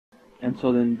And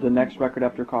so then the next record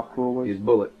after Cafiero Is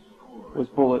Bullet. was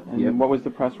Bullet. And Yep. what was the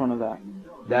press run of that?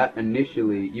 That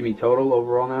initially, you mean total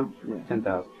overall now? Yeah.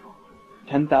 10,000.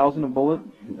 10,000 a Bullet?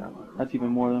 10,000. That's even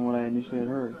more than what I initially had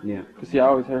heard. Yeah. Because see, I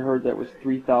always had heard that was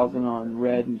 3,000 on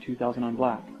red and 2,000 on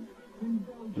black.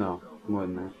 No, more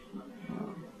than that.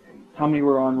 How many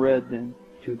were on red then?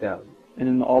 2,000. And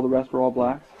then all the rest were all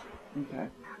blacks? Okay.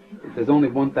 There's only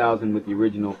 1,000 with the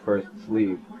original first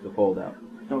sleeve, the fold out.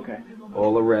 Okay.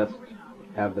 All the rest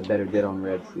have the Better Dead on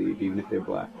red sleeve, even if they're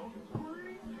black.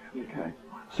 Okay.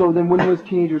 So then when was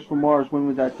Teenagers from Mars, when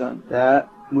was that done? That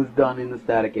was done in the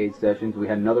Static Age sessions. We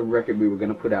had another record we were going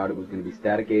to put out. It was going to be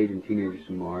Static Age and Teenagers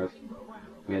from Mars.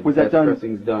 We had Was the that test done?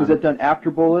 pressings done. Was that done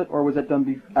after Bullet, or was that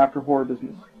done after Horror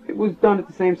Business? It was done at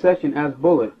the same session as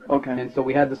Bullet. Okay. And so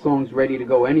we had the songs ready to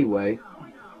go anyway.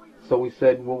 So we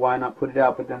said, well, why not put it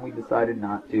out? But then we decided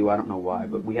not to. I don't know why,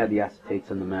 but we had the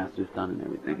acetates and the masters done and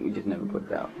everything. We just never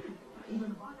put it out.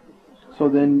 So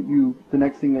then the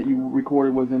next thing that you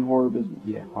recorded was in Horror Business.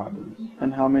 Yeah, Horror Business.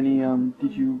 And how many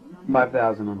did you?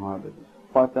 5,000 on Horror Business.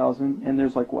 5,000. And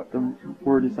there's like what? The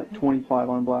word is like 25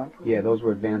 on black. Yeah, those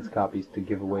were advanced copies to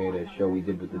give away at a show we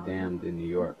did with the Damned in New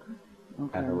York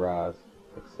Okay. at Haraz,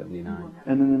 like 79.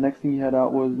 And then the next thing you had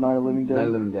out was Night of the Living Dead. Night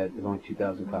of the Living Dead. There's only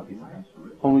 2,000 copies of that.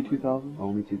 Only 2,000.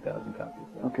 Only 2,000 copies.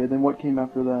 Okay. Then what came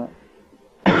after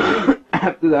that?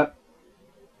 After that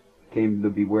came the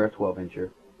Beware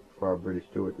 12-incher for our British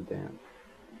tour with the Damned.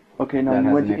 Okay. Now That you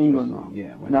has went an to extra England. song.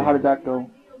 Yeah. went Now to how did England. that go?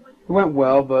 It went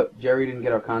well, but Jerry didn't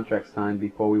get our contract signed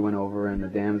before we went over, and the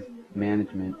Damned's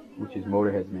management, which is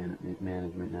Motorhead's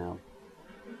management now,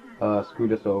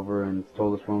 screwed us over and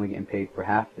told us we're only getting paid for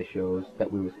half the shows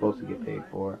that we were supposed to get paid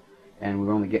for, and we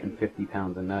were only getting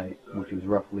 £50 a night, which was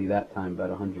roughly that time about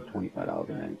 $125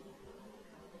 a night.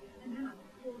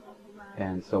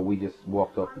 And so we just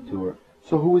walked off the tour.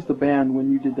 So who was the band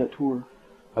when you did that tour?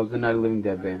 I was the Night of the Living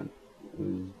Dead band. It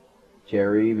was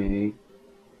Jerry, me,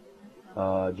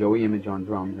 Joey Image on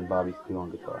drums, and Bobby Steele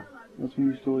on guitar. That's when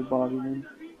you still with Bobby then?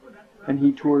 And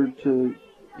he toured to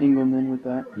England then with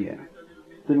that? Yeah.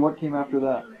 Then what came after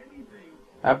that?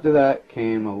 After that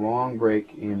came a long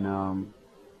break in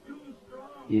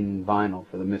vinyl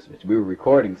for the Misfits. We were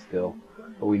recording still,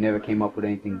 but we never came up with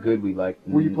anything good we liked.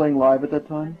 Were you playing live at that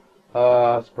time?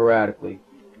 Sporadically.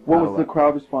 What was the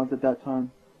crowd response at that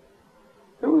time?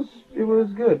 It was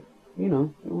good. You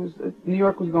know, it was New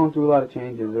York was going through a lot of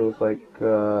changes. There was like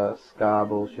ska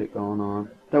bullshit going on.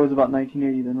 That was about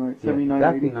 1980 then, right? 79, yeah,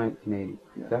 exactly 80? 1980.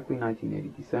 Yeah. Exactly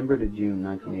 1980. December to June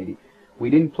 1980. We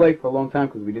didn't play for a long time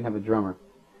because we didn't have a drummer.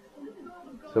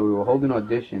 So we were holding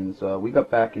auditions. We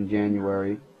got back in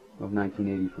January of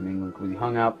 1980 from England because we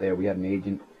hung out there. We had an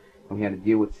agent, and we had to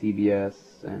deal with CBS,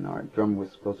 and our drummer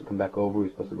was supposed to come back over. We were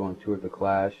supposed to go on tour with The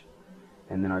Clash,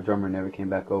 and then our drummer never came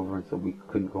back over, and so we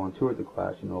couldn't go on tour with The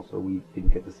Clash, and also we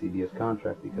didn't get the CBS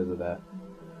contract because of that.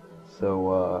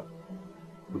 So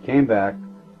we came back,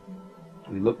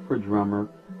 we looked for a drummer,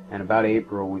 and about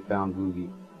April we found Boogie.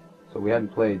 So we hadn't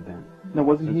played then. Now,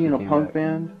 wasn't since he in we a came punk back.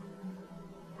 band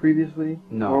previously?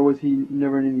 No. Or was he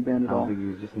never in any band I at all? don't think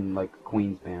he was just in like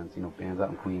Queens bands, you know, bands out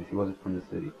in Queens. He wasn't from the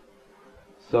city.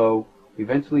 So we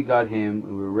eventually got him,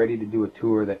 and we were ready to do a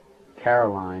tour that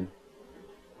Caroline,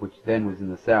 which then was in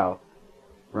the South,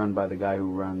 run by the guy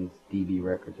who runs DB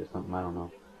Records or something, I don't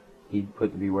know. He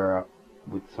put the Beware up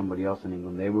with somebody else in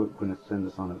England. They were going to send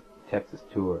us on a Texas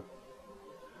tour.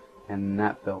 And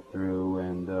that fell through,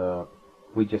 and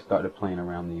we just started playing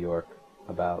around New York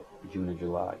about June or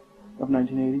July. Of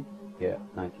 1980? Yeah,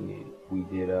 1980. We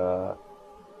did a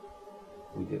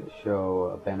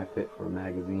show, a benefit for a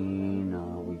magazine.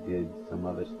 We did some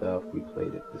other stuff. We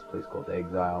played at this place called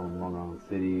Exile in Long Island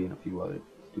City and a few other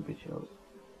stupid shows.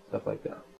 Stuff like that.